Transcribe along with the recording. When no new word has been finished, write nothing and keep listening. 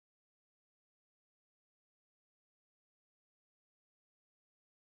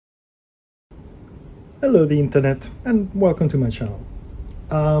Hello the internet, and welcome to my channel.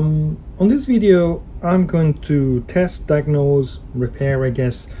 On this video I'm going to test, diagnose, repair, I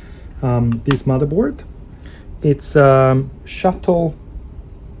guess, this motherboard. It's Shuttle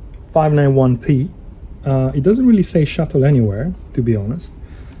 591P. It doesn't really say shuttle anywhere, to be honest,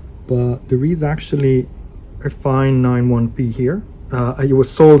 but there is actually a 591P here. It was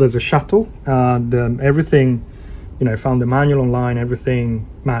sold as a shuttle. Everything, you know, I found the manual online, everything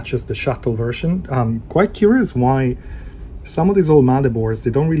matches the shuttle version. I'm quite curious why some of these old motherboards, they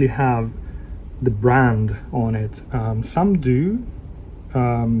don't really have the brand on it. Some do,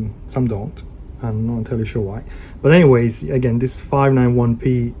 some don't. I'm not entirely sure why. But anyways, again, this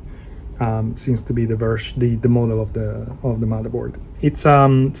 591P seems to be the version, the model of the motherboard. It's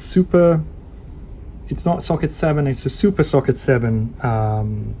super. It's not socket 7. It's a Super Socket 7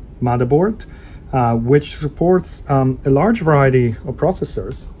 motherboard, which supports a large variety of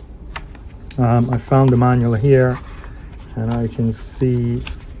processors. I found the manual here, and I can see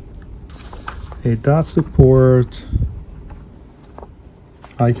it does support.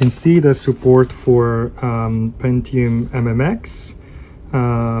 I can see the support for Pentium MMX,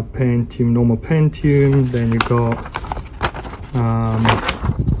 Pentium, normal Pentium. Then you got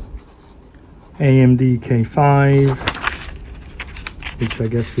AMD K5, which I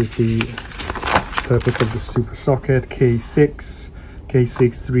guess is the purpose of the Super Socket, K6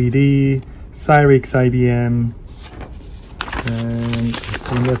 3D, Cyrix IBM, and I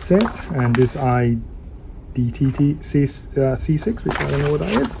think that's it. And this IDTT C6, which I don't know what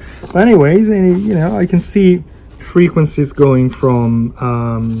that is. But anyways, you know, I can see frequencies going from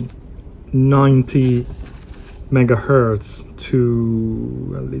 90 megahertz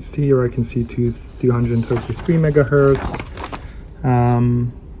to, at least here I can see, to 233 megahertz.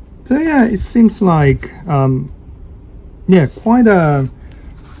 So yeah, it seems like yeah, quite an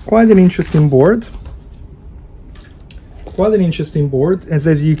interesting board. Quite an interesting board. As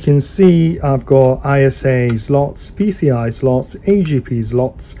you can see, I've got ISA slots, PCI slots, AGP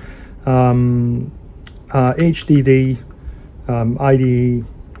slots, HDD, IDE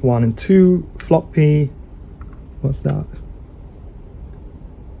 1 and 2, floppy. What's that?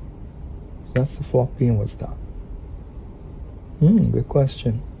 That's the floppy, and what's that? Good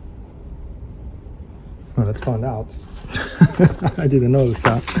question. Well, let's find out. I didn't notice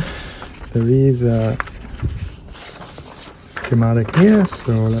that. There is a schematic here,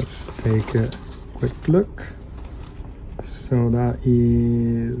 so let's take a quick look. So that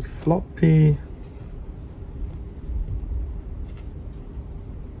is floppy.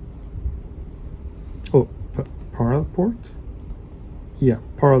 Oh, parallel port? Yeah,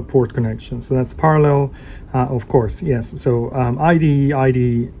 parallel port connection. So that's parallel, of course, yes. So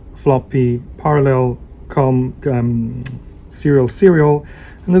ID, floppy, parallel, serial,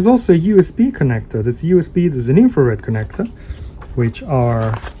 and there's also a USB connector. There's USB, there's an infrared connector, which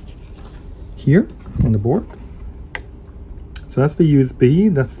are here on the board. So that's the USB,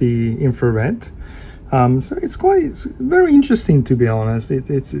 that's the infrared. So it's very interesting, to be honest.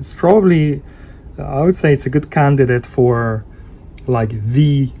 It's probably, I would say it's a good candidate for like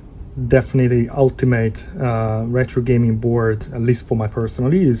the definitely ultimate retro gaming board, at least for my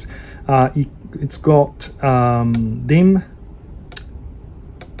personal use. It's got DIMM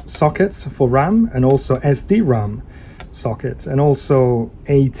sockets for RAM, and also SD RAM sockets, and also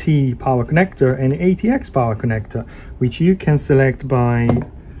AT power connector and ATX power connector, which you can select by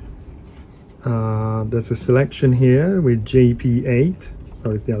there's a selection here with JP8.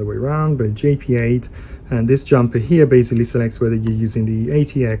 So it's the other way around, but JP8, and this jumper here basically selects whether you're using the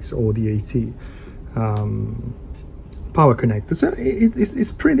ATX or the AT power connector. So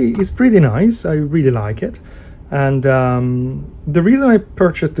it's pretty nice. I really like it. And the reason I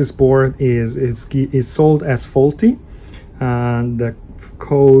purchased this board is it's sold as faulty, and the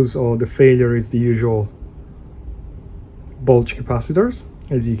cause or the failure is the usual bulge capacitors,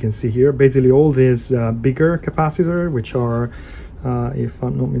 as you can see here. Basically all these bigger capacitor, which are if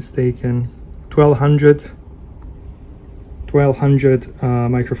I'm not mistaken, 1200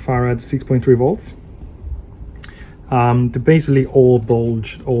 microfarad, 6.3 volts. They're basically all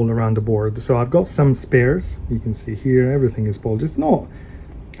bulged all around the board. So I've got some spares. You can see here, everything is bulged. It's not,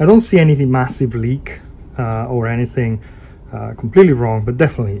 I don't see anything massive leak or anything completely wrong, but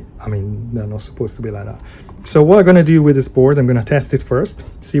definitely, I mean, they're not supposed to be like that. So what I'm going to do with this board, I'm going to test it first,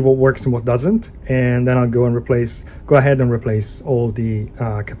 see what works and what doesn't, and then I'll go ahead and replace all the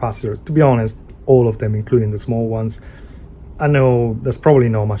capacitors. To be honest, all of them, including the small ones. I know there's probably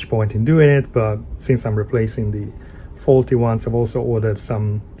not much point in doing it, but since I'm replacing the faulty ones, I've also ordered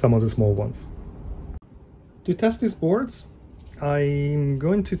some of the small ones. To test these boards, I'm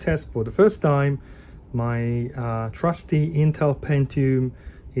going to test for the first time my trusty Intel Pentium.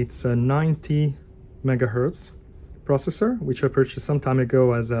 It's a 90 megahertz processor, which I purchased some time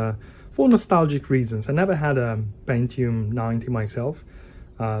ago as for nostalgic reasons. I never had a Pentium 90 myself.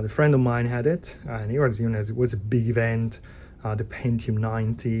 The friend of mine had it, and it was a big event, the Pentium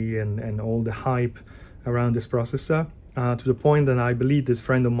 90 and all the hype around this processor, to the point that I believe this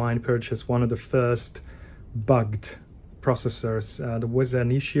friend of mine purchased one of the first bugged processors. There was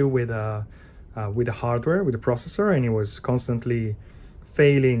an issue with the hardware, with the processor, and it was constantly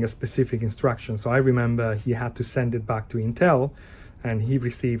failing a specific instruction. So I remember he had to send it back to Intel, and he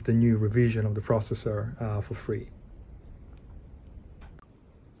received a new revision of the processor for free.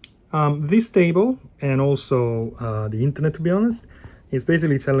 This table, and also the internet, to be honest, is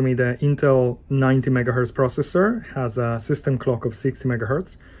basically telling me that Intel 90 megahertz processor has a system clock of 60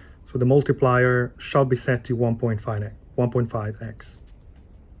 megahertz. So the multiplier shall be set to 1.5x.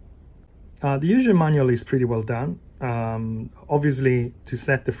 The user manual is pretty well done. Obviously, to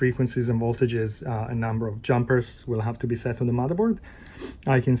set the frequencies and voltages, a number of jumpers will have to be set on the motherboard.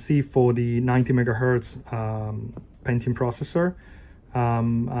 I can see for the 90 megahertz Pentium processor,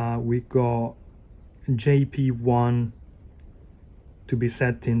 we got JP1 to be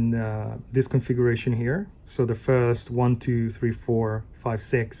set in this configuration here. So the first 1, 2, 3, 4, 5,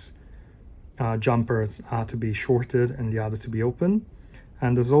 6 jumpers are to be shorted and the other to be open.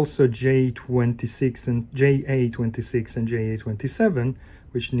 And there's also J26 and JA26 and JA27,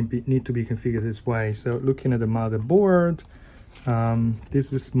 which need to be configured this way. So looking at the motherboard,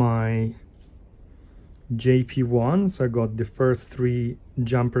 this is my JP1. So I got the first 3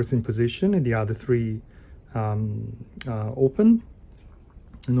 jumpers in position and the other 3 open.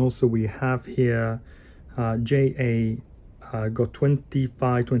 And also we have here JA got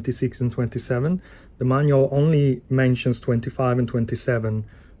 25, 26 and 27. The manual only mentions 25 and 27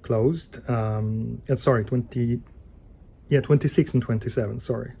 closed. Sorry, 26 and 27,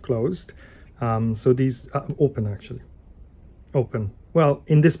 sorry, closed. So these are open, actually. Open. Well,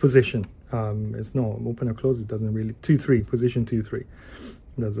 in this position. It's no open or closed, it doesn't really. 2, 3, position 2, 3.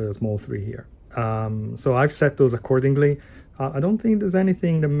 There's a small 3 here. So I've set those accordingly. I don't think there's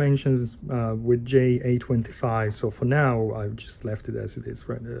anything that mentions with JA25, so for now I've just left it as it is,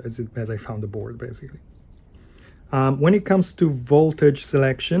 right, as I found the board, basically. When it comes to voltage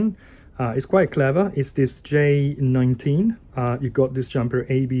selection, it's quite clever. It's this J19. You got this jumper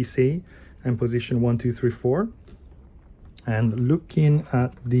ABC and position 1, 2, 3, 4. And looking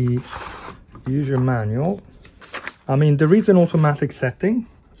at the user manual, I mean, there is an automatic setting.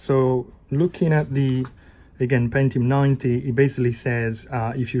 So looking at the, again, Pentium 90, it basically says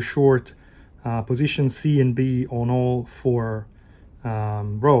if you short position C and B on all 4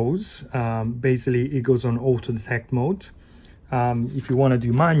 rows, basically it goes on auto detect mode. If you want to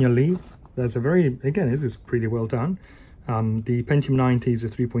do manually, there's a very, again, this is pretty well done. The Pentium 90 is a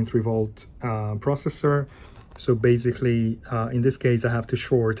 3.3 volt processor. So basically, in this case, I have to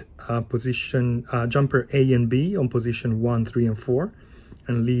short position jumper A and B on position 1, 3, and 4,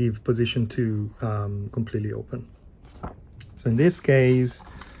 and leave position 2 completely open. So in this case,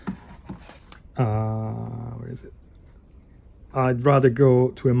 where is it? I'd rather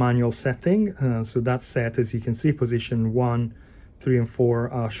go to a manual setting. So that's set, as you can see, position 1, 3, and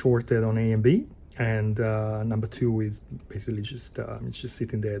 4 are shorted on A and B, and number 2 is basically just it's just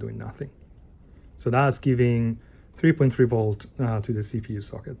sitting there doing nothing. So that's giving 3.3 volt to the CPU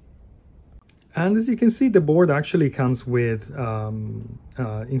socket. And as you can see, the board actually comes with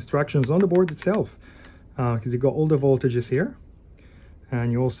instructions on the board itself, because you got all the voltages here,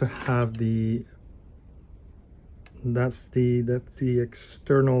 and you also have the, that's the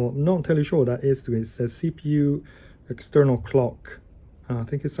external, not entirely sure what that is to it. It says CPU external clock. I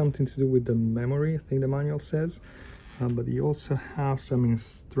think it's something to do with the memory, I think the manual says. But you also have some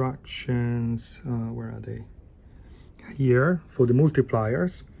instructions, where are they? Here, for the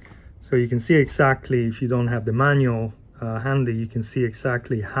multipliers. So you can see exactly, if you don't have the manual handy, you can see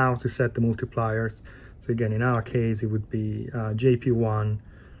exactly how to set the multipliers. So again, in our case, it would be JP1,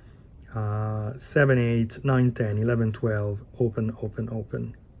 7, 8, 9, 10, 11, 12, open, open,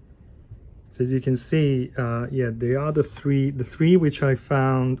 open. So as you can see, yeah, the other 3, the 3 which I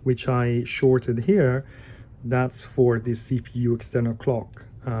found, which I shorted here, that's for the CPU external clock.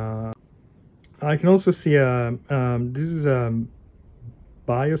 I can also see this is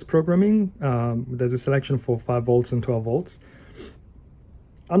BIOS programming. There's a selection for 5 volts and 12 volts.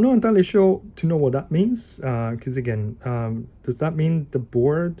 I'm not entirely sure to know what that means, because again, does that mean the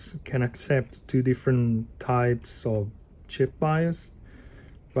board can accept 2 different types of chip BIOS?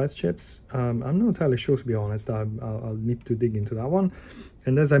 bias chips. I'm not entirely sure, to be honest. I'll need to dig into that one.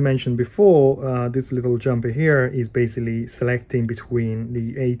 And as I mentioned before, this little jumper here is basically selecting between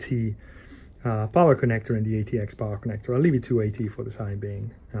the AT power connector and the ATX power connector. I'll leave it to AT for the time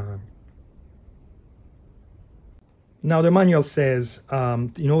being. Now the manual says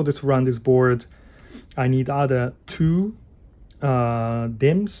in order to run this board, I need either 2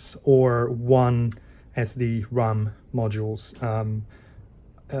 DIMMs or 1 SD RAM modules.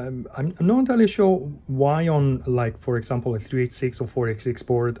 I'm not entirely sure why on, like, for example, a 386 or 486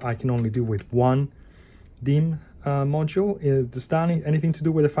 board I can only do with 1 DIMM module. Does that anything to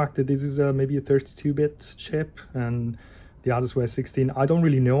do with the fact that this is maybe a 32-bit chip and the others were 16? I don't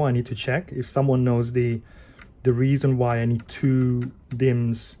really know. I need to check. If someone knows the reason why I need 2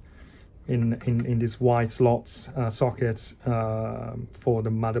 DIMMs in these white slots sockets for the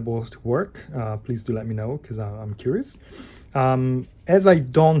motherboard to work, please do let me know, because I'm curious. As I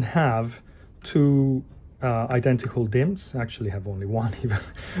don't have 2 identical DIMMs, actually have only 1, even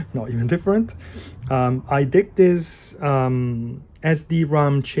not even different, I dig this SD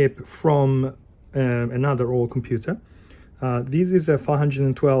RAM chip from another old computer. This is a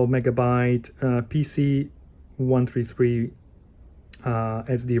 512 megabyte PC133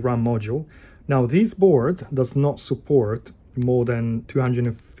 SD RAM module. Now this board does not support more than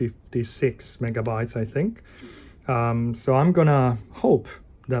 256 megabytes, I think. So I'm gonna hope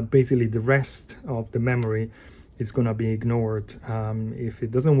that basically the rest of the memory is gonna be ignored. If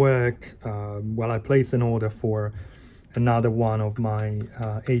it doesn't work, well, I placed an order for another one of my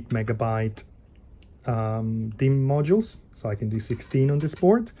 8 megabyte DIMM modules, so I can do 16 on this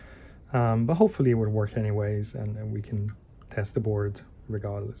board. But hopefully it will work anyways, and we can test the board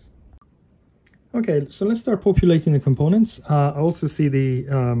regardless. Okay, so let's start populating the components. I also see the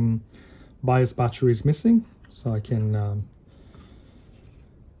BIOS battery is missing, so I can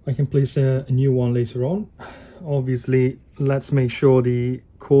place a new one later on. Obviously, let's make sure the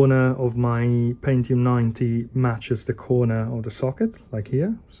corner of my Pentium 90 matches the corner of the socket, like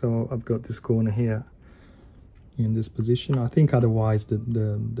here. So I've got this corner here in this position. I think otherwise the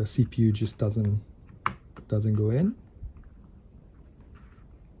CPU just doesn't go in.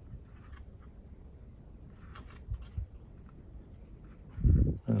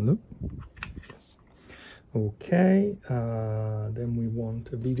 Look. Yes. Okay, then we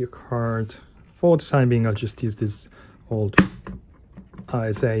want a video card. For the time being, I'll just use this old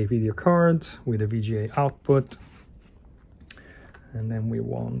ISA video card with a VGA output. And then we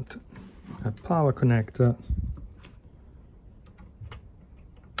want a power connector.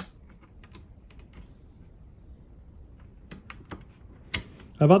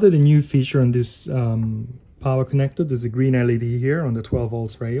 I've added a new feature on this power connector. There's a green LED here on the 12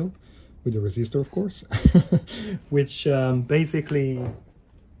 volts rail with a resistor, of course, which basically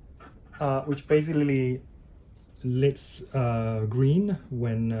lights green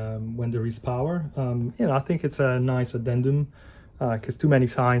when there is power. You know, I think it's a nice addendum, because too many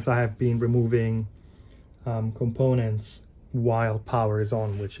times I have been removing components while power is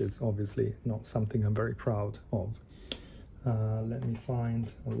on, which is obviously not something I'm very proud of. Let me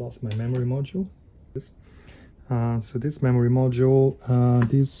find, I lost my memory module. So this memory module,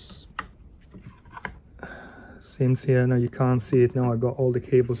 this seems here, now you can't see it now, I got all the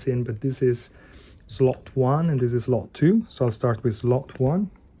cables in, but this is slot 1 and this is slot 2. So I'll start with slot 1.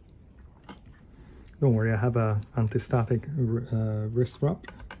 Don't worry, I have a anti-static wrist wrap.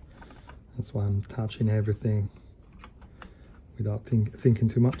 That's why I'm touching everything without thinking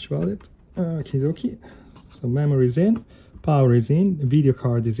too much about it. Okie dokie. So memory is in. Power is in, the video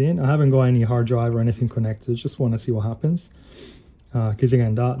card is in. I haven't got any hard drive or anything connected, just want to see what happens. Because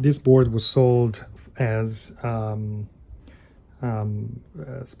again, this board was sold as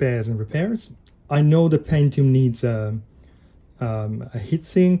spares and repairs. I know the Pentium needs a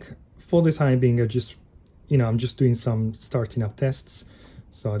heatsink. For the time being, I'm just doing some starting up tests,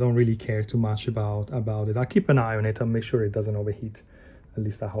 so I don't really care too much about it. I keep an eye on it and make sure it doesn't overheat. At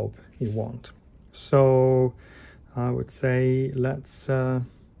least I hope it won't. So I would say let's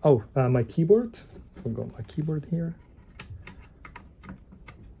my keyboard. Forgot my keyboard here.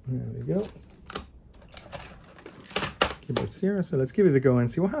 There we go. Keyboard's here, so let's give it a go and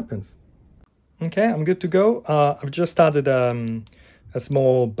see what happens. Okay, I'm good to go. I've just added a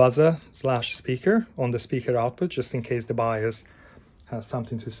small buzzer / speaker on the speaker output, just in case the BIOS has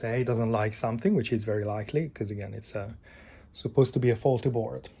something to say, doesn't like something, which is very likely, because again, it's supposed to be a faulty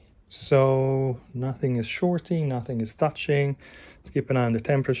board. So nothing is shorting, nothing is touching. Let's keep an eye on the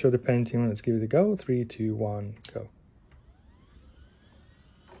temperature of the Pentium. Let's give it a go. 3, 2, 1, go.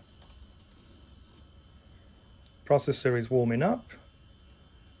 Processor is warming up.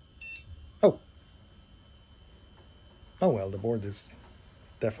 Oh well, the board is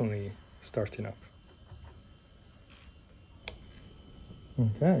definitely starting up.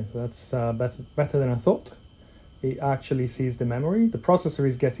 Okay, so that's better than I thought. It actually sees the memory. The processor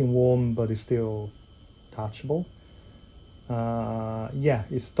is getting warm, but it's still touchable. Yeah,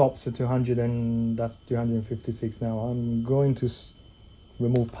 it stops at 200 and that's 256 now. I'm going to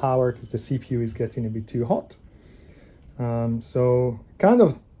remove power because the CPU is getting a bit too hot. So kind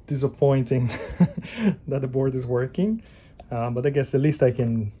of disappointing that the board is working, but I guess at least I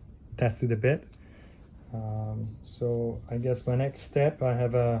can test it a bit. So I guess my next step, I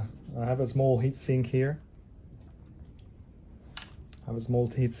have a small heatsink here.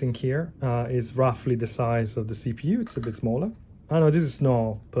 Is roughly the size of the CPU. It's a bit smaller. I know this is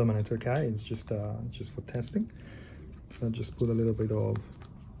not permanent, okay? It's just for testing. So I'll just put a little bit of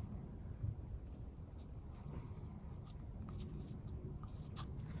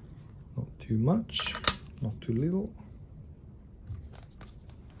not too much, not too little.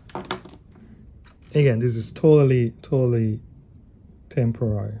 Again, this is totally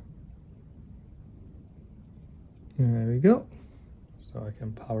temporary. There we go. So I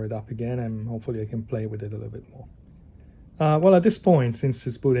can power it up again and hopefully I can play with it a little bit more. Well, at this point, since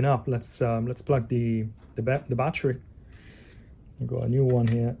it's booting up, let's plug the battery. I've got a new one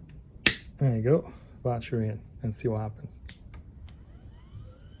here. There you go, battery in, and see what happens.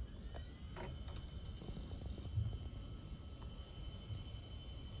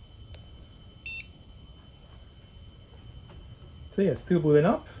 So yeah, still booting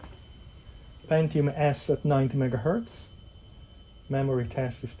up. Pentium S at 90 megahertz. Memory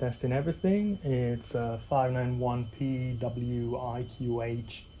test is testing everything. It's a 591P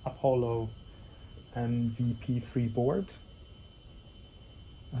WIQH Apollo MVP3 board.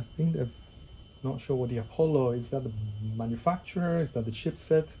 I think they're not sure what the Apollo is. That the manufacturer? Is that the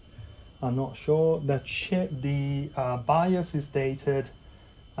chipset? I'm not sure. The BIOS is dated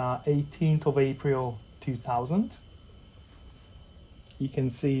 18th of April 2000. You can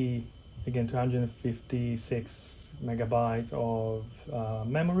see again 256 megabyte of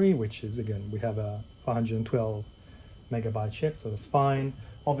memory, which is, again, we have a 512 megabyte chip, so that's fine.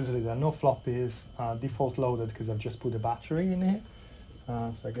 Obviously there are no floppies, default loaded because I've just put a battery in here.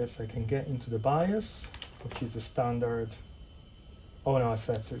 So I guess I can get into the BIOS, which is the standard. Oh no, it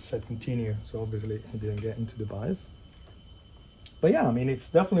said continue, so obviously I didn't get into the BIOS. But yeah, I mean, it's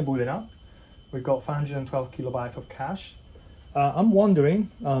definitely booting up. We've got 512 kilobytes of cache. I'm wondering,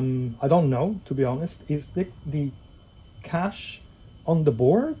 I don't know, to be honest, is the cache on the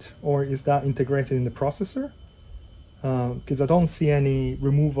board, or is that integrated in the processor? Because I don't see any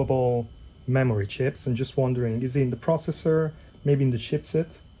removable memory chips. I'm just wondering, is it in the processor, maybe in the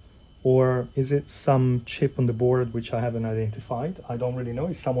chipset, or is it some chip on the board which I haven't identified? I don't really know.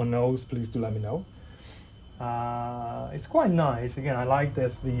 If someone knows, please do let me know. It's quite nice. Again, I like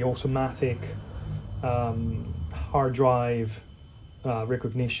this, the automatic hard drive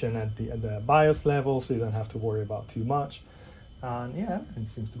recognition at the BIOS level, so you don't have to worry about too much. And yeah, everything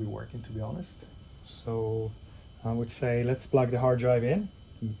seems to be working, to be honest. So I would say let's plug the hard drive in,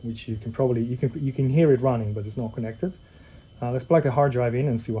 which you can probably you can hear it running, but it's not connected. Let's plug the hard drive in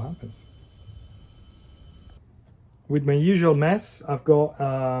and see what happens. With my usual mess, I've got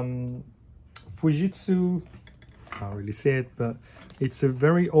Fujitsu. I can't really see it, but it's a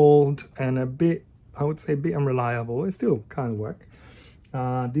very old and a bit, I would say, a bit unreliable. It still kind of work.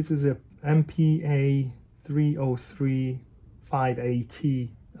 This is a MPA 3035AT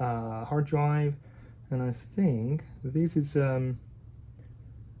hard drive, and I think this is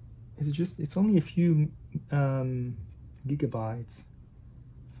it's only a few gigabytes.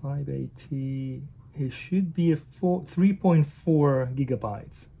 580. It should be a 3.4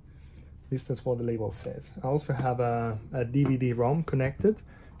 gigabytes. At least that's what the label says. I also have a DVD-ROM connected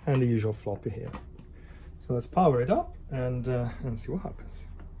and the usual floppy here. So let's power it up and see what happens.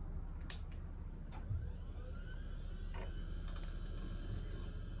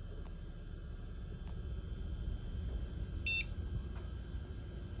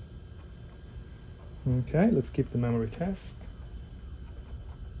 Okay, let's skip the memory test.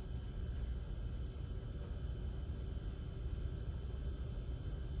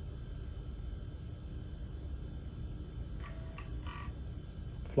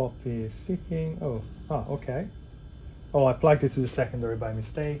 Floppy is seeking. Oh, okay. Oh, I plugged it to the secondary by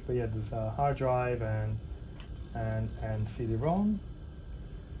mistake, but yeah, there's a hard drive and CD-ROM.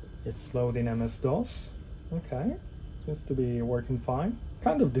 It's loading MS-DOS. Okay, seems to be working fine.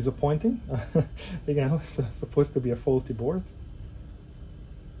 Kind of disappointing. Again, it's supposed to be a faulty board.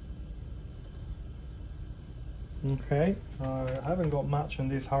 Okay, I haven't got much on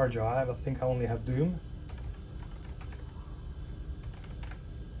this hard drive. I think I only have Doom.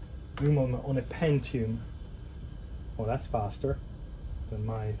 doing on a Pentium. Oh, that's faster than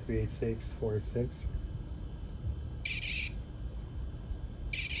my 386, 486.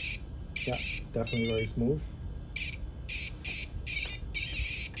 Yeah, definitely very smooth.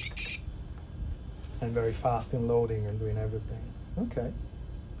 And very fast in loading and doing everything. Okay.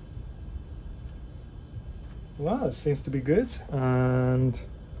 Well, it seems to be good. And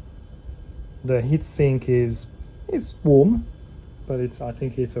the heatsink is warm, but I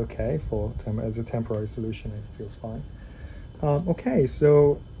think it's okay for as a temporary solution. It feels fine. Okay,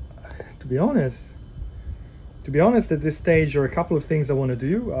 so to be honest, at this stage, there are a couple of things I want to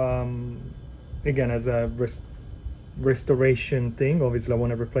do. Again, as a restoration thing, obviously I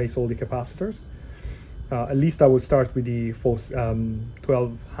want to replace all the capacitors. At least I will start with the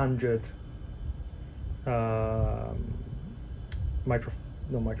 1200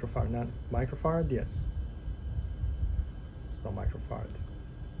 microfarad, yes. It's not microfarad.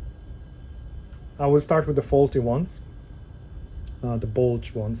 I will start with the faulty ones, the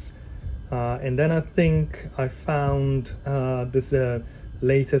bulge ones. And then I think I found this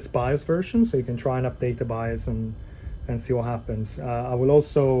latest BIOS version, so you can try and update the BIOS and see what happens. I will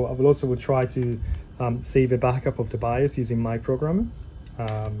also try to save a backup of the BIOS using my programmer.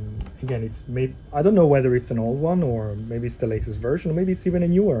 Again, I don't know whether it's an old one or maybe it's the latest version, or maybe it's even a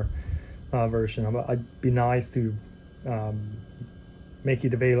newer version. It'd be nice to make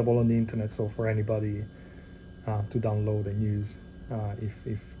it available on the internet, so for anybody to download and use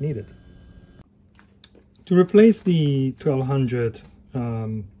if needed. To replace the 1200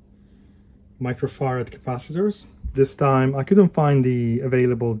 microfarad capacitors, this time I couldn't find the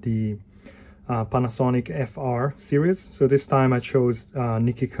Panasonic FR series, so this time I chose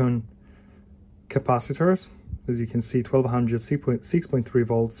Nikon capacitors. As you can see, 1200 6.3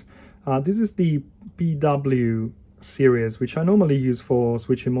 volts. This is the PW series, which I normally use for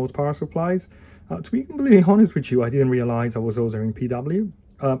switching mode power supplies. To be completely honest with you, I didn't realize I was ordering PW.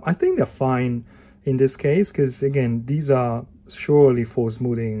 I think they're fine in this case, because again, these are surely for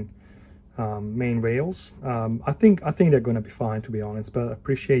smoothing main rails. I think they're going to be fine, to be honest, but I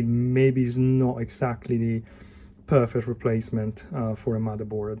appreciate maybe it's not exactly the perfect replacement for a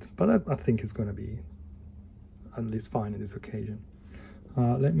motherboard, but I think it's going to be at least fine in this occasion.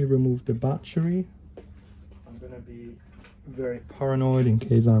 Let me remove the battery. I'm going to be very paranoid in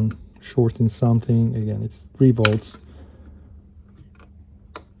case I'm shorting something. Again, it's 3 volts.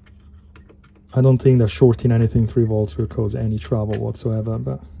 I don't think that shorting anything 3 volts will cause any trouble whatsoever,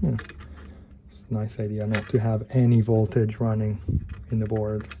 but you know, it's a nice idea not to have any voltage running in the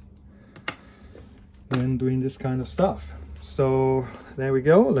board when doing this kind of stuff. So there we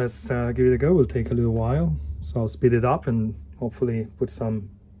go. Let's give it a go. It'll take a little while, so I'll speed it up and hopefully put some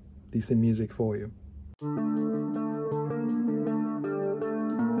decent music for you.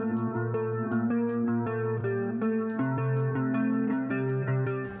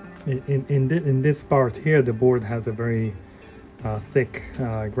 In this part here, the board has a very thick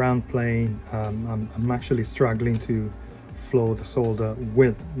ground plane. I'm actually struggling to flow the solder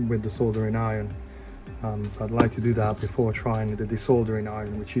with the soldering iron, so I'd like to do that before trying the desoldering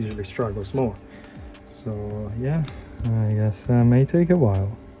iron, which usually struggles more. So yeah, I guess that may take a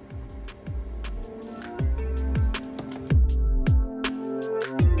while.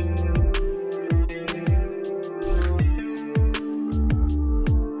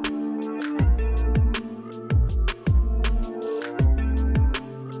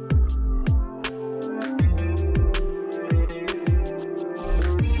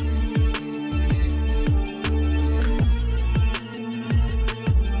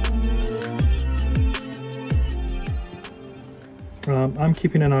 I'm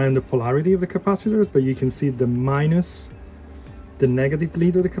keeping an eye on the polarity of the capacitors, but you can see the negative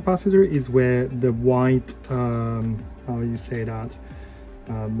lead of the capacitor is where the white, how you say that,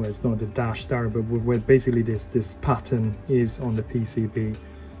 well, it's not the dash there, but where basically this pattern is on the PCB,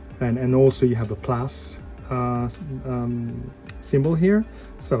 and also you have a plus symbol here,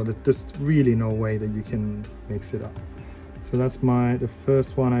 so that there's really no way that you can mix it up. So that's the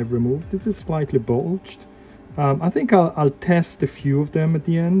first one I've removed. This is slightly bulged. I think I'll test a few of them at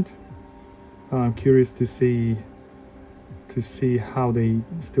the end. I'm curious to see how they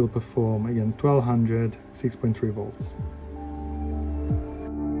still perform. Again, 1200 6.3 volts.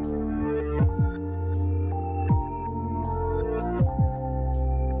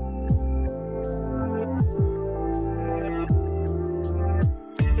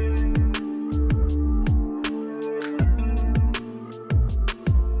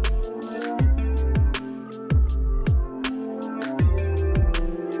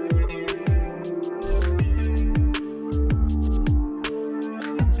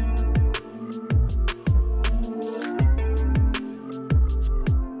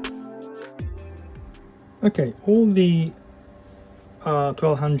 Okay, all the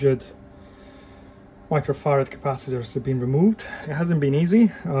 1200 microfarad capacitors have been removed. It hasn't been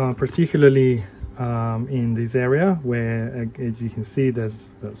easy, particularly in this area where, as you can see, there's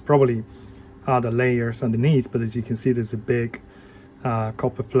probably other layers underneath, but as you can see, there's a big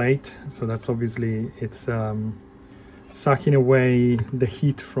copper plate. So that's obviously, it's sucking away the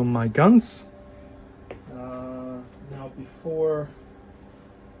heat from my guns. Now, before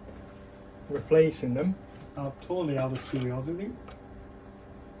replacing them, totally out of curiosity,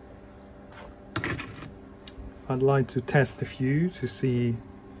 I'd like to test a few to see.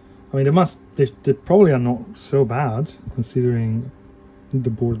 I mean, they probably are not so bad considering the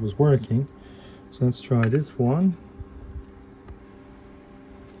board was working. So let's try this one.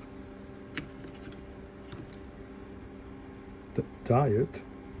 The diode.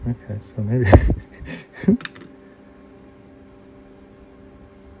 Okay, so maybe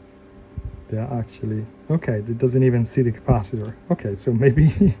they're actually okay. It doesn't even see the capacitor. Okay, so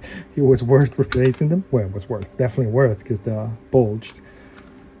maybe it was worth replacing them. Well, it was definitely worth, because they're bulged.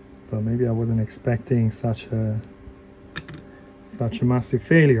 But maybe I wasn't expecting such a massive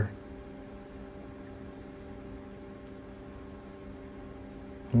failure.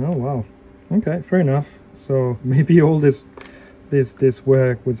 Oh wow. Okay, fair enough. So maybe all this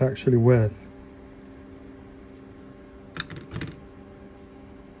work was actually worth.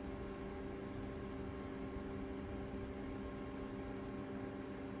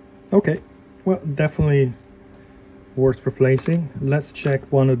 Okay, well, definitely worth replacing. Let's check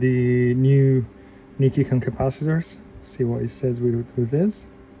one of the new Nikon capacitors, see what it says with this.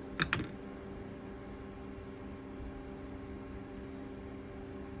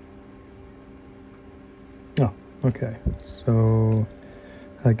 Oh, okay, so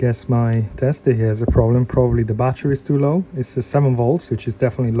I guess my tester here has a problem. Probably the battery is too low. It's a 7 volts, which is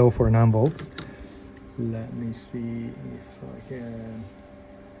definitely low for 9 volts. Let me see if I can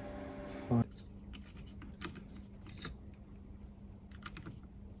find.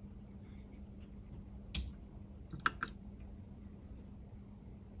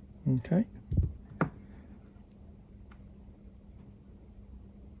 Okay.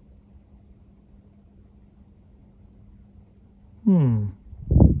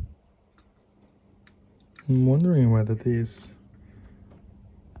 I'm wondering whether these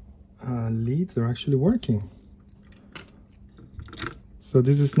leads are actually working. So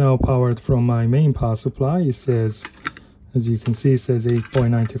this is now powered from my main power supply. It says, as you can see, it says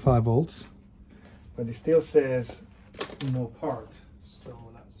 8.95 volts, but it still says no part. So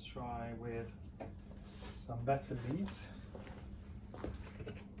let's try with some better leads.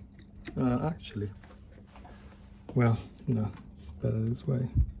 Actually, well, no, it's better this way.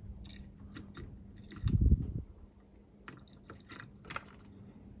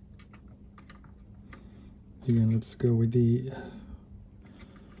 Again, let's go with the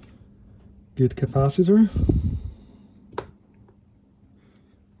good capacitor.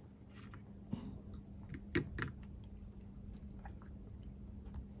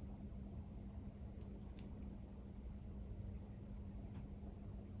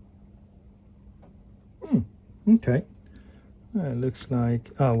 Okay, it looks like,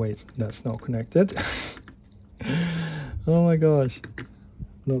 oh wait, that's not connected. Oh my gosh,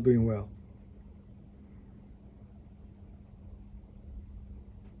 not doing well.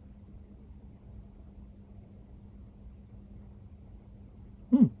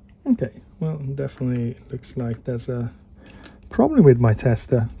 Okay, well, definitely looks like there's a problem with my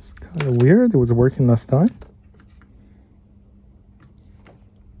tester. It's kind of weird. It was working last time.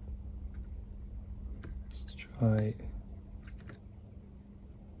 Let's try.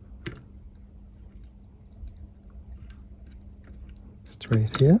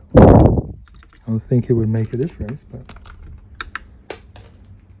 Straight here. I don't think it would make a difference, but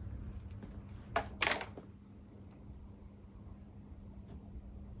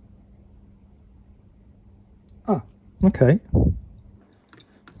okay,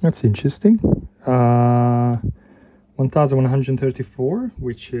 that's interesting. 1134,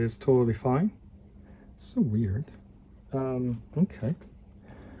 which is totally fine. So weird. Okay.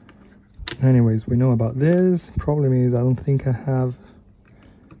 Anyways, we know about this. Problem is, I don't think I have.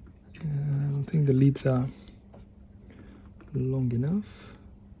 I don't think the leads are long enough.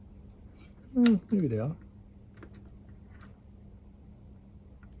 Oh, maybe they are.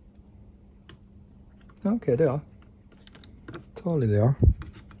 Okay, they are. Totally they are.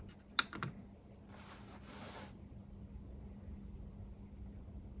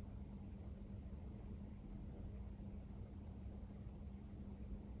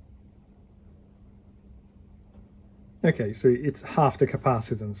 Okay, so it's half the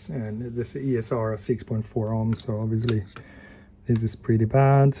capacitance, and this ESR 6.4 ohms, so obviously this is pretty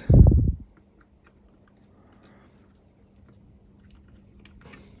bad.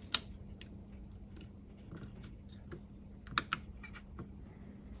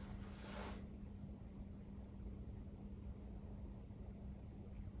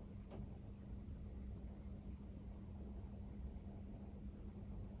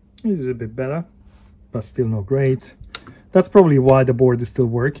 This is a bit better, but still not great. That's probably why the board is still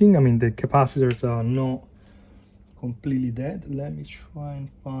working. I mean, the capacitors are not completely dead. Let me try and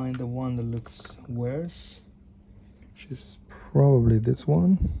find the one that looks worse, which is probably this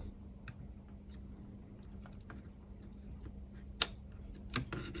one.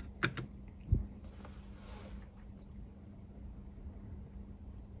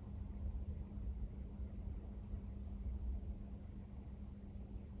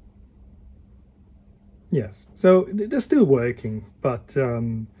 Yes, so they're still working, but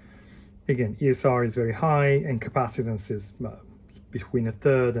again, ESR is very high and capacitance is between a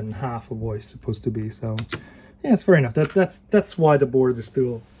third and half of what it's supposed to be. So yeah, it's fair enough. That's why the board is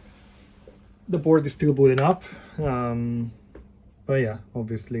still booting up. But yeah,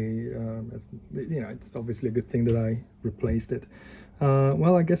 obviously, it's obviously a good thing that I replaced it.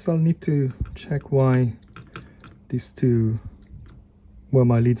 Well, I guess I'll need to check why these two. Well,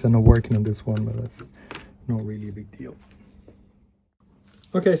 my leads are not working on this one, but that's not really a big deal.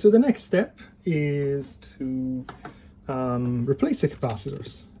 Okay, so the next step is to replace the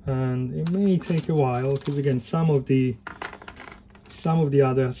capacitors, and it may take a while because again, some of the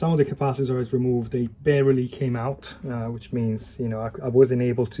capacitors removed, they barely came out, which means I wasn't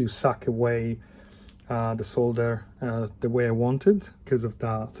able to suck away the solder the way I wanted because of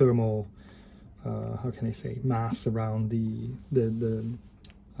the thermal how can I say, mass around the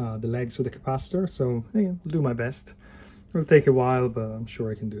legs of the capacitor. So yeah, I'll do my best. It'll take a while, but I'm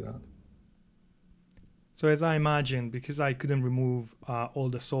sure I can do that. So as I imagined, because I couldn't remove all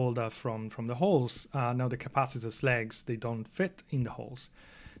the solder from the holes, now the capacitor's legs, they don't fit in the holes.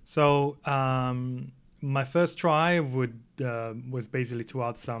 So my first try was basically to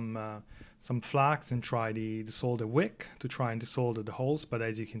add some flux and try the solder wick to try and desolder the holes, but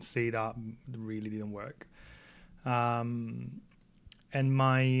as you can see, that really didn't work. And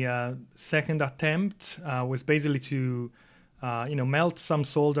my second attempt was basically to melt some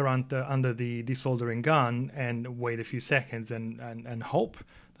solder under the desoldering gun and wait a few seconds and hope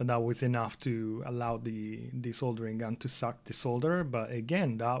that was enough to allow the desoldering gun to suck the solder. But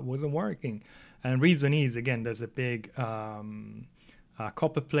again, that wasn't working. And reason is, again, there's a big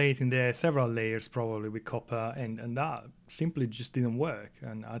copper plate in there, several layers probably with copper, and that simply just didn't work.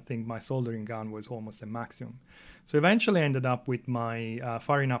 And I think my soldering gun was almost a maximum. So eventually I ended up with my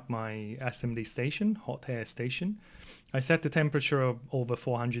firing up my SMD station, hot air station. I set the temperature of over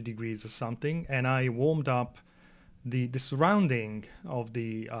 400 degrees or something, and I warmed up the surrounding of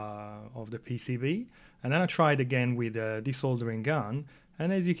the PCB, and then I tried again with a desoldering gun.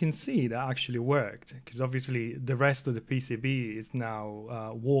 And as you can see, that actually worked, because obviously the rest of the PCB is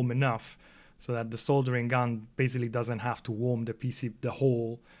now warm enough so that the soldering gun basically doesn't have to warm the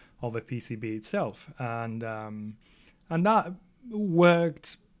whole of a PCB itself. And that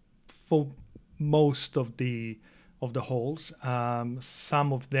worked for most of the holes.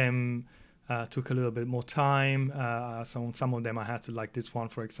 Some of them took a little bit more time. Some of them I had to, like this one,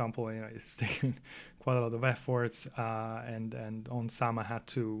 for example, it's taken quite a lot of efforts, and on some I had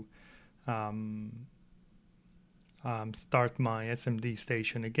to start my SMD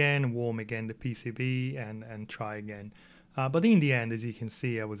station again, warm again the PCB, and try again. But in the end, as you can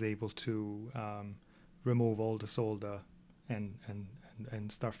see, I was able to remove all the solder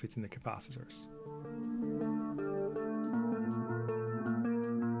and start fitting the capacitors.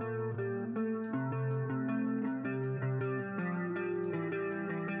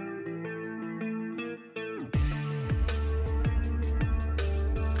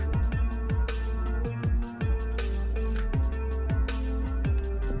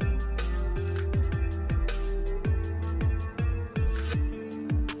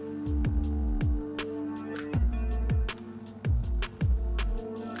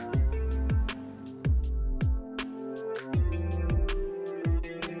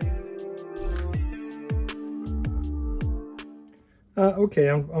 Okay,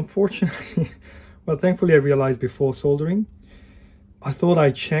 unfortunately, well, thankfully I realized before soldering. I thought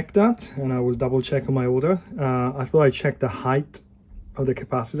I checked that, and I will double check on my order. I thought I checked the height of the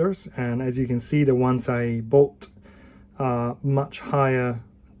capacitors, and as you can see, the ones I bought are much higher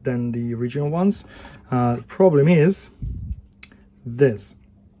than the original ones. The problem is this.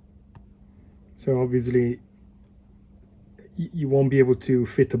 So obviously you won't be able to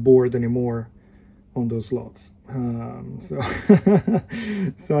fit a board anymore on those slots. So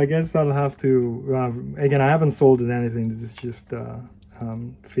so I guess I'll have to again, I haven't soldered anything, this is just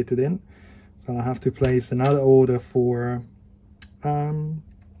fitted in, so I'll have to place another order for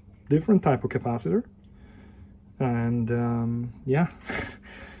different type of capacitor. And yeah,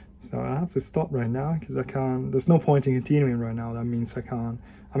 so I have to stop right now because I can't, there's no point in continuing right now. That means I can't,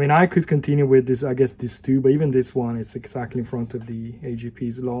 I mean, I could continue with this, I guess this two, but even this one is exactly in front of the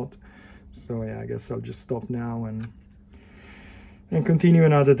AGP slot. So yeah, I guess I'll just stop now and continue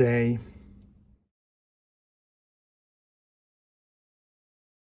another day.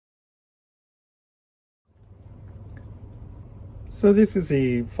 So this is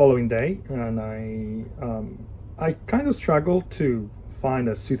the following day, and I kind of struggled to find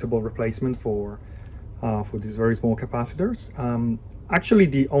a suitable replacement for these very small capacitors. Actually,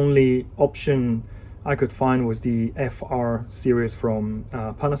 the only option I could find was the FR series from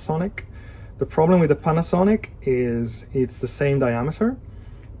Panasonic. The problem with the Panasonic is it's the same diameter,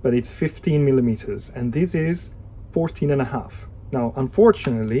 but it's 15 millimeters, and this is 14.5. Now,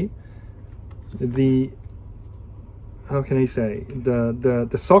 unfortunately, how can I say,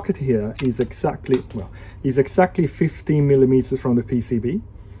 the socket here is exactly, well, is exactly 15 millimeters from the PCB.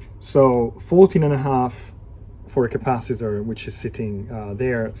 So 14.5 for a capacitor which is sitting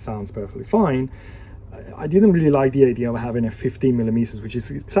there sounds perfectly fine. I didn't really like the idea of having a 15 millimeters, which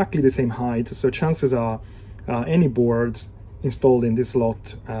is exactly the same height. So chances are any boards installed in this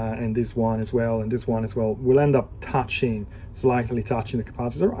slot and this one as well and this one as well will end up slightly touching the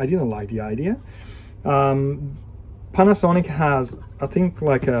capacitor. I didn't like the idea. Panasonic has, I think,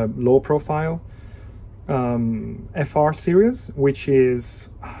 like a low profile FR series, which is,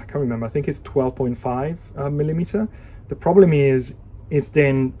 I can't remember, I think it's 12.5 millimeter. The problem is it's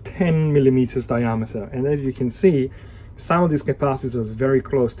then 10 millimeters diameter, and as you can see, some of these capacitors very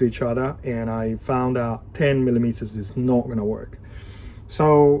close to each other, and I found out 10 millimeters is not going to work.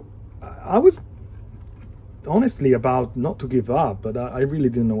 So I was honestly about not to give up, but I really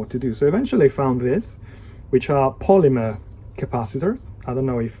didn't know what to do. So eventually I found this, which are polymer capacitors. I don't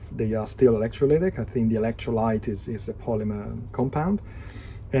know if they are still electrolytic. I think the electrolyte is a polymer compound.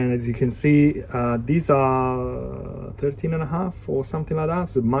 And as you can see, these are 13.5 or something like that,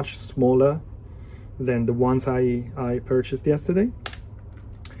 so much smaller than the ones I purchased yesterday.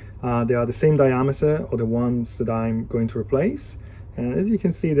 They are the same diameter or the ones that I'm going to replace. And as you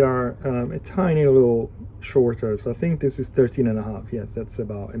can see, they are a tiny little shorter. So I think this is 13.5. Yes, that's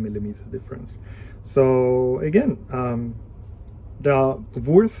about a millimeter difference. So again, they are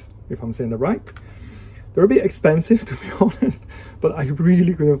worth, if I'm saying that right. They're a bit expensive, to be honest, but I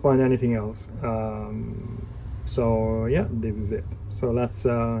really couldn't find anything else. So yeah, this is it. So let's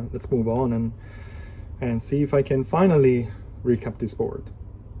move on and see if I can finally recap this board.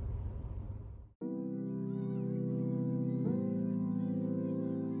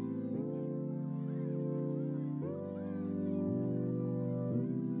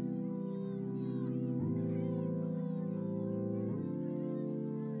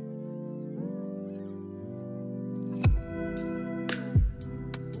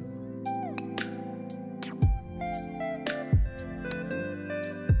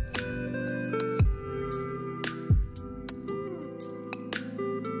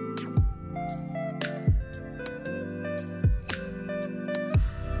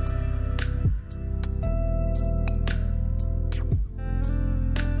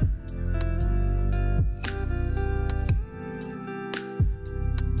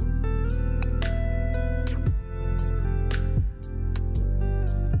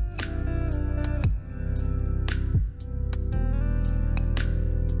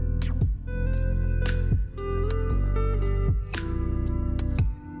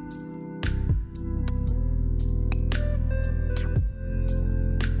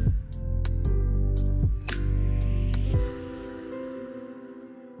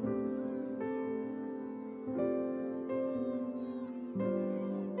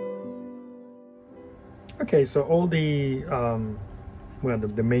 Okay, so all the well,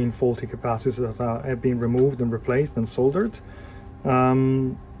 the main faulty capacitors have been removed and replaced and soldered.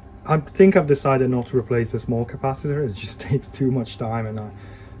 I think I've decided not to replace the small capacitor. It just takes too much time, and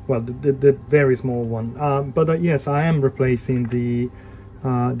well, the very small one. But yes, I am replacing the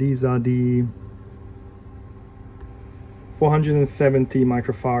these are the 470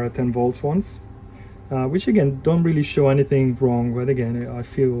 microfarad 10 volts ones, which again don't really show anything wrong. But again, I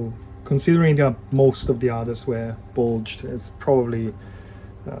feel, considering that most of the others were bulged, it's probably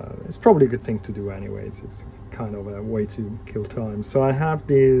a good thing to do anyways. It's kind of a way to kill time. So I have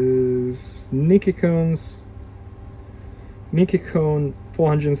these Nikikun's Nikon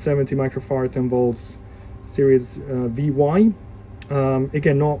 470 microfarad 10 volts series VY.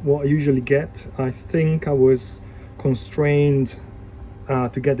 Again, not what I usually get. I think I was constrained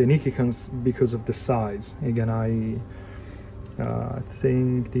to get the Nikons because of the size. Again, I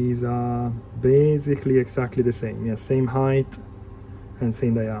think these are basically exactly the same. Yeah, same height and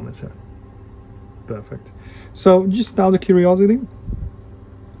same diameter. Perfect. So just out of curiosity,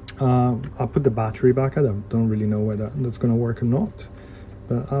 I'll put the battery back. I don't really know whether that's going to work or not,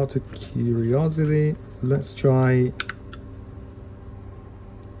 but out of curiosity, let's try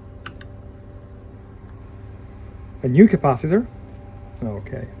a new capacitor.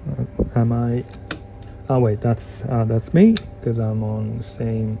 Okay, am I? Oh wait, that's me, because I'm on the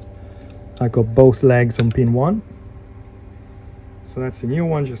same. I got both legs on pin 1. So that's the new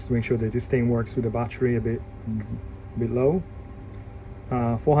one, just to make sure that this thing works with the battery a bit low.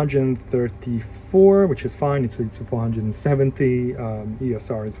 434, which is fine. It's a 470.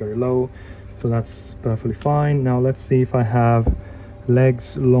 ESR is very low, so that's perfectly fine. Now let's see if I have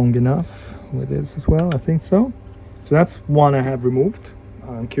legs long enough with this as well. I think so. So that's one I have removed.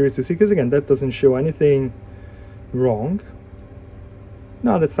 I'm curious to see, because again, that doesn't show anything wrong.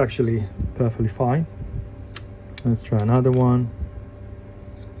 No, that's actually perfectly fine. Let's try another one.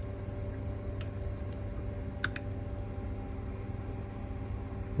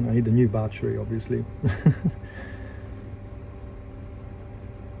 I need a new battery, obviously.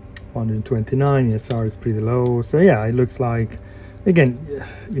 129, ESR is pretty low. So yeah, it looks like, again,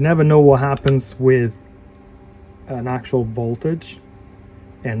 you never know what happens with an actual voltage,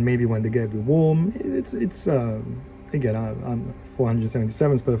 and maybe when they get a bit warm, it's again, I'm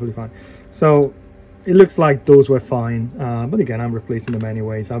 477 is perfectly fine. So it looks like those were fine, but again, I'm replacing them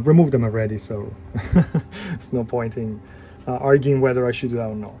anyways. I've removed them already, so there's no point in arguing whether I should do that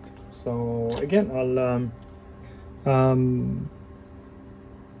or not. So again, I'll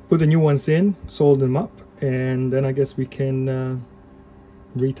put the new ones in, solder them up, and then I guess we can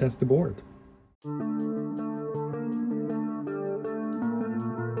retest the board.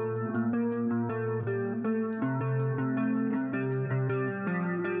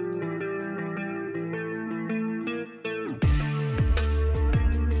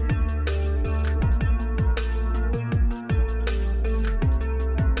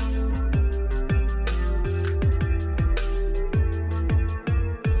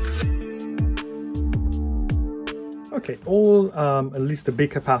 Okay, all at least the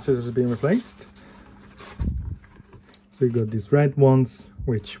big capacitors have been replaced. So you got these red ones,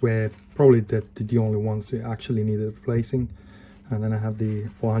 which were probably the only ones that actually needed replacing. And then I have the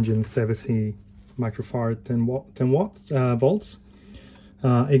 470 microfarad 10 volts.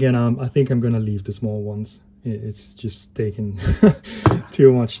 Again, I think I'm going to leave the small ones. It's just taking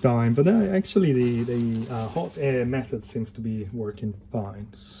too much time. But actually the hot air method seems to be working fine.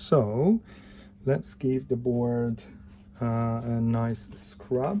 So let's give the board a nice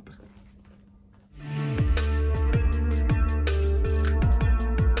scrub.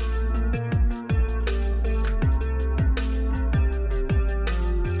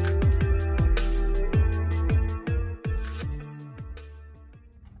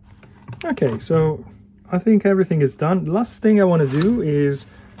 Okay, so I think everything is done. Last thing I want to do is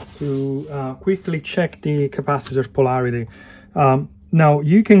to quickly check the capacitor polarity. Now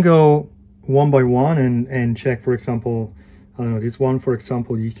you can go one by one and check, for example, I don't know, this one, for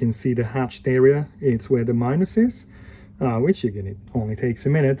example, you can see the hatched area. It's where the minus is, which again, it only takes a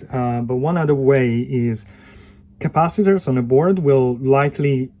minute. But one other way is capacitors on a board will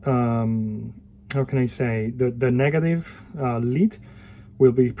likely, how can I say, the negative lead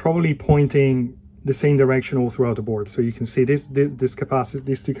will be probably pointing the same direction all throughout the board. So you can see this capacitor,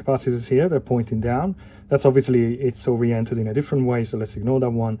 these two capacitors here, they're pointing down. That's obviously, it's oriented in a different way, so let's ignore that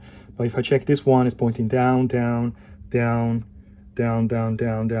one. But if I check this one, it's pointing down, down, down, down, down,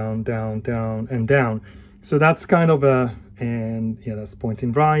 down, down, down, down, and down. So that's kind of a, and yeah, that's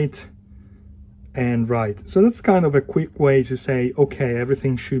pointing right and right. So that's kind of a quick way to say, okay,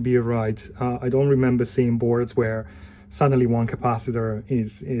 everything should be right. I don't remember seeing boards where suddenly one capacitor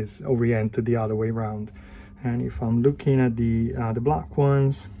is oriented the other way around. And if I'm looking at the black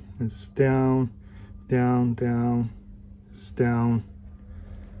ones, it's down, down, down, it's down.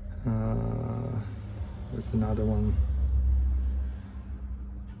 There's another one.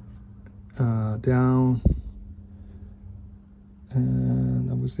 Down, and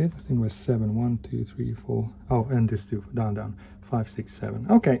that was it. I think it was 7. 1, 2, 3, 4. Oh, and this too. Down, down. 5, 6, 7.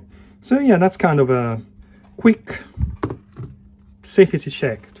 Okay, so yeah, that's kind of a quick safety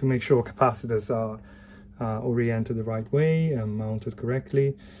check to make sure capacitors are oriented the right way and mounted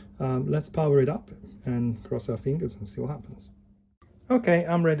correctly. Let's power it up and cross our fingers and see what happens. Okay,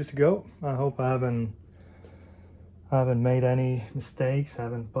 I'm ready to go. I hope I haven't made any mistakes,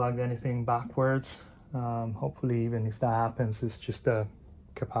 haven't plugged anything backwards. Hopefully, even if that happens, it's just a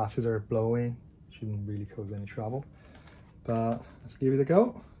capacitor blowing. Shouldn't really cause any trouble. But let's give it a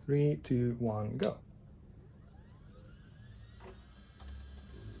go. 3, 2, 1, go.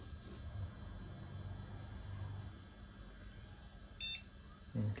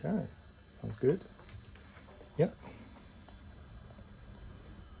 Okay, sounds good. Yeah.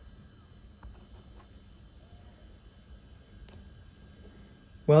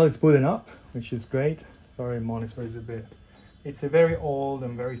 Well, it's booting up, which is great. Sorry, monitor is it's a very old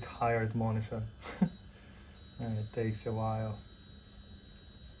and very tired monitor. And it takes a while.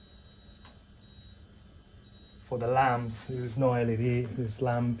 For the lamps, this is no LED, this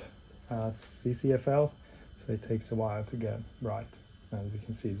lamp CCFL, so it takes a while to get right. As you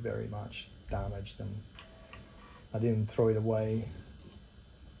can see, it's very much damaged, and I didn't throw it away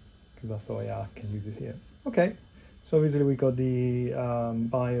because I thought, yeah, I can use it here. Okay, so obviously we got the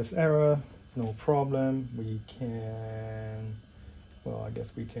BIOS error, no problem. We can, well, I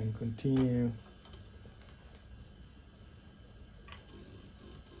guess we can continue.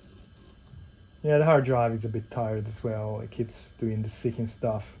 Yeah, the hard drive is a bit tired as well. It keeps doing the seeking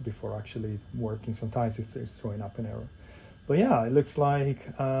stuff before actually working. Sometimes if it's throwing up an error. But yeah, it looks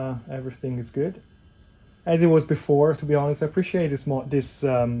like everything is good, as it was before. To be honest, I appreciate this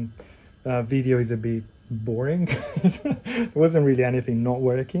video is a bit boring. There wasn't really anything not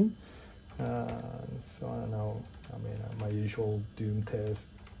working. So I don't know. I mean, my usual Doom test.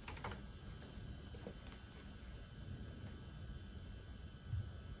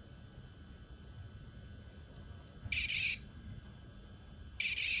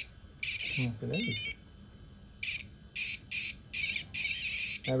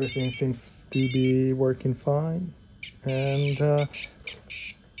 Everything seems to be working fine, and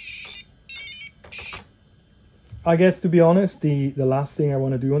I guess, to be honest, the last thing I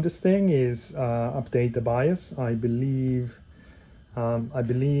want to do on this thing is update the BIOS. I believe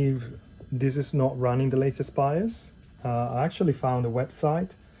this is not running the latest BIOS. I actually found a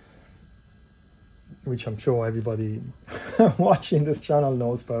website, which I'm sure everybody watching this channel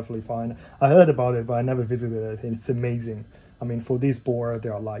knows perfectly fine. I heard about it, but I never visited it, and it's amazing. I mean, for this board,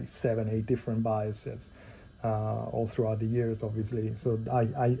 there are like 7, 8 different BIOSes all throughout the years, obviously. So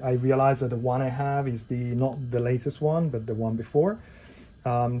I realized that the one I have is not the latest one, but the one before.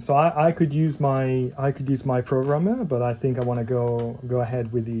 So I could use my programmer, but I think I want to go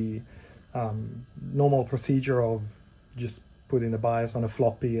ahead with the normal procedure of just putting the BIOS on a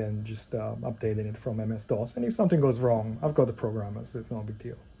floppy and just updating it from MS-DOS. And if something goes wrong, I've got the programmer, so it's no big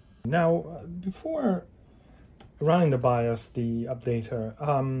deal. Now, before running the BIOS, the updater,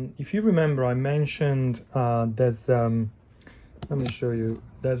 if you remember, I mentioned there's let me show you.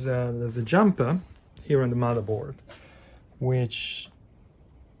 There's a jumper here on the motherboard, which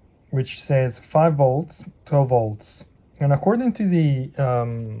says 5 volts, 12 volts, and according to the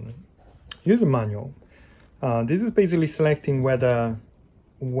user manual, this is basically selecting whether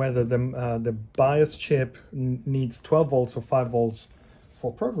the BIOS chip needs 12 volts or 5 volts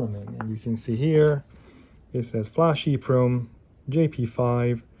for programming. And you can see here it says flash EEPROM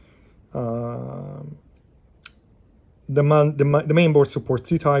JP5. The main board supports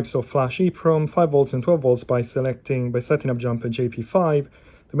 2 types of flash EEPROM, 5 volts and 12 volts. By setting up jumper JP5,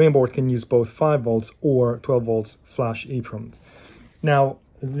 the main board can use both 5 volts or 12 volts flash EEPROMs. Now,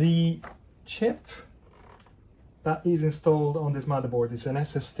 the chip that is installed on this motherboard is an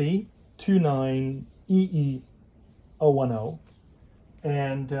SST 29EE010,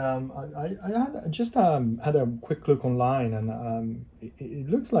 and I just had a quick look online, and it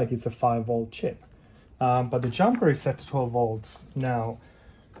looks like it's a 5 volt chip, but the jumper is set to 12 volts. Now,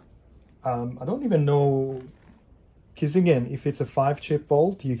 I don't even know, because again, if it's a 5 chip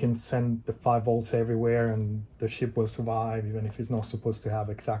volt, you can send the 5 volts everywhere and the chip will survive, even if it's not supposed to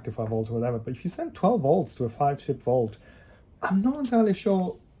have exactly 5 volts or whatever. But if you send 12 volts to a 5 chip volt, I'm not entirely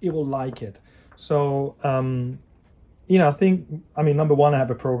sure it will like it. So, you know, I mean, number one, I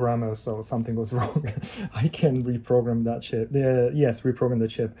have a programmer, so if something goes wrong, I can reprogram that chip. Yes, reprogram the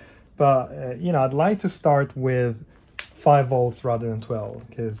chip. But, you know, I'd like to start with 5 volts rather than 12,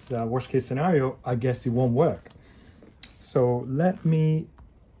 because worst case scenario, I guess it won't work. So let me,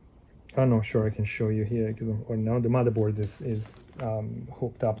 I'm not sure I can show you here, because or now the motherboard is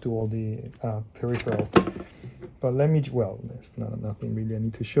hooked up to all the peripherals. But let me, well, there's nothing really I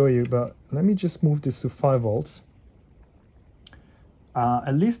need to show you, but let me just move this to 5 volts.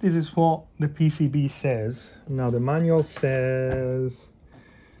 At least this is what the PCB says. Now the manual says,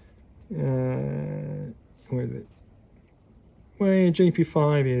 where is it? Well,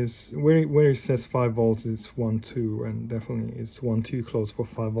 JP5 is, where it says 5 volts is 1, 2, and definitely it's 1, 2 close for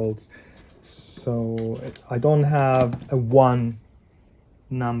 5 volts. So I don't have a 1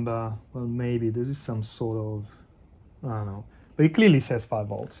 number. Well, maybe this is some sort of, I don't know. But it clearly says 5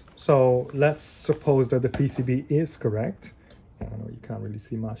 volts. So let's suppose that the PCB is correct. I know you can't really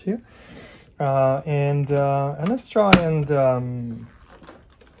see much here. And let's try and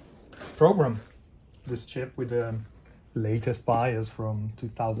program this chip with the latest BIOS from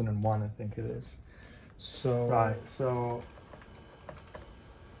 2001, I think it is. So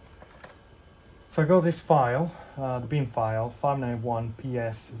so I got this file, the bin file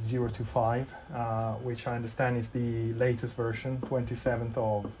 591PS025, which I understand is the latest version, 27th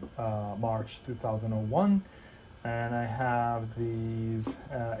of March 2001. And I have these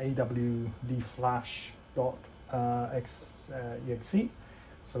awdflash.exe.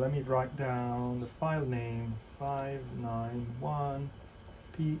 So let me write down the file name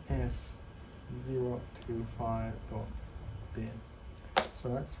 591PS025.bin. So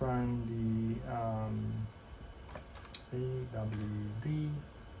let's run the awd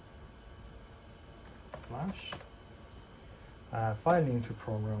flash. File name to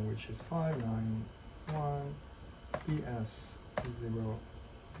program, which is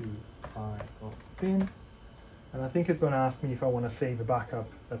 591PS025.bin. And I think it's going to ask me if I want to save a backup.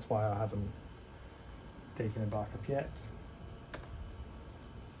 That's why I haven't taken a backup yet.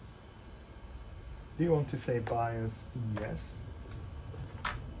 Do you want to save BIOS? Yes.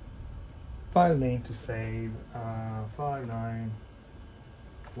 File name to save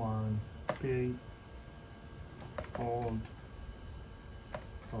 591P old.bin.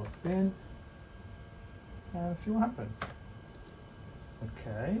 And see what happens.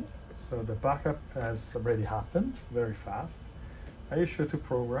 Okay, so the backup has already happened very fast. Are you sure to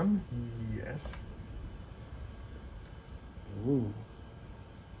program? Yes. Ooh.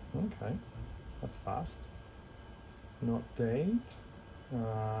 Okay, that's fast. Not date.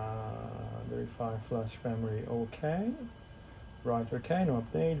 Verify flash memory. Okay. Write okay. No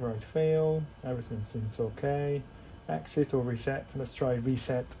update. Write fail. Everything seems okay. Exit or reset. Let's try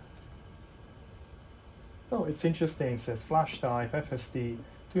reset. Oh, it's interesting. It says flash type FSD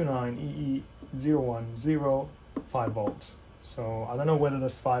 29EE010 5 volts. So I don't know whether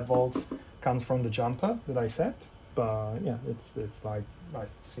this 5 volts comes from the jumper that I set, but yeah, it's like, it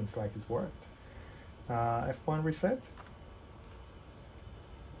seems like it's worked. F1 reset.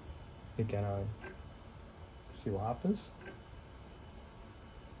 Again, I see what happens.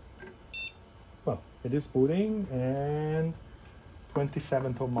 Well, it is booting, and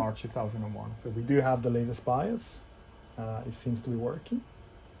 27th of March 2001. So we do have the latest BIOS. It seems to be working.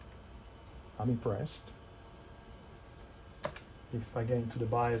 I'm impressed. If I get into the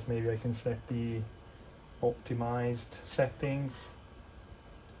BIOS, maybe I can set the optimized settings.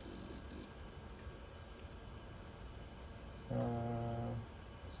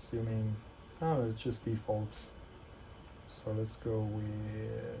 Assuming, oh, it's just defaults. So let's go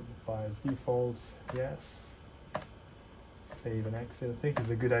with BIOS defaults, yes. Save and exit. I think it's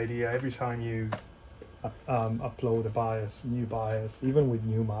a good idea every time you upload a BIOS, new BIOS, even with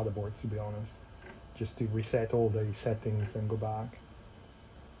new motherboards, to be honest, just to reset all the settings and go back.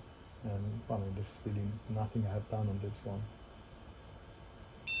 And I mean, there's really nothing I have done on this one.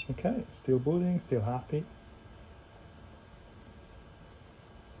 Okay, still booting, still happy.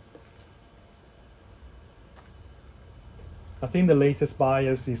 I think the latest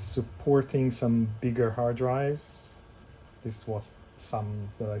BIOS is supporting some bigger hard drives. This was some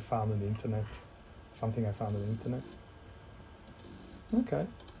that I found on the internet. Something I found on the internet. Okay.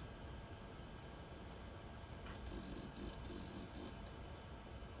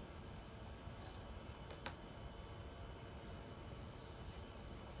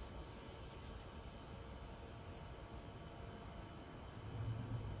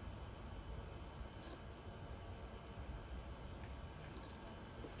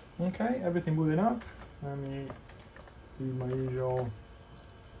 Okay, everything booting up. Let me do my usual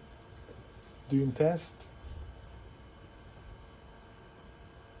Doom test.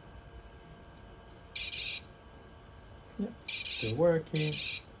 Yeah, still working.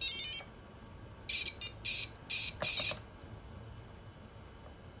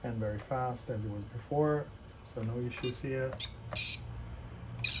 And very fast as it was before, so no issues here.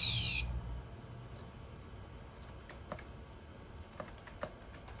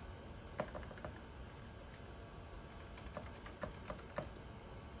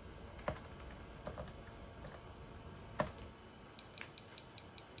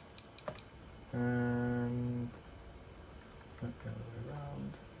 and the other way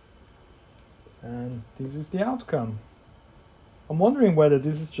around. And this is the outcome. I'm wondering whether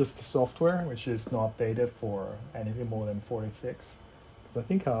this is just the software, which is not updated for anything more than 486. Because I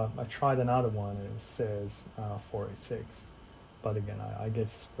think I tried another one and it says 486. But again, I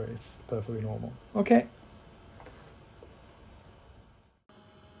guess it's perfectly normal. Okay.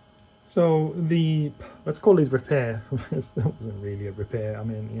 So let's call it repair. That wasn't really a repair. I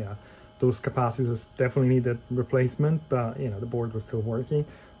mean, yeah, those capacitors definitely needed replacement, but you know, the board was still working.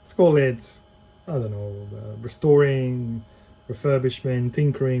 Let's call it, I don't know, restoring, refurbishment,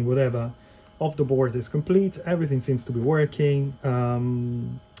 tinkering, whatever, of the board is complete. Everything seems to be working.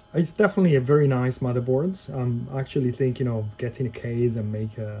 It's definitely a very nice motherboard. I'm actually thinking of getting a case and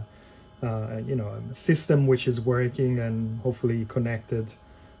make a system which is working and hopefully connected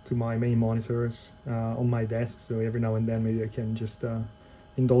to my main monitors on my desk. So every now and then maybe I can just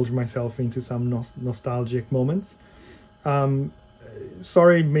indulge myself into some nostalgic moments.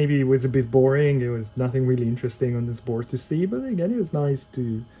 Sorry, maybe it was a bit boring. There was nothing really interesting on this board to see, but again, it was nice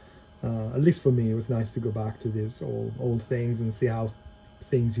to, at least for me, it was nice to go back to these old things and see how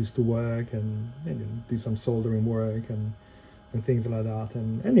things used to work, and do some soldering work and things like that.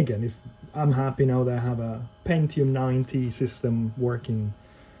 And again, I'm happy now that I have a Pentium 90 system working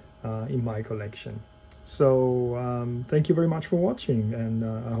in my collection. So thank you very much for watching, and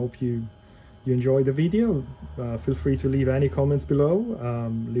I hope you enjoyed the video. Feel free to leave any comments below.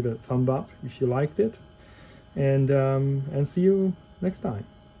 Leave a thumb up if you liked it, and see you next time.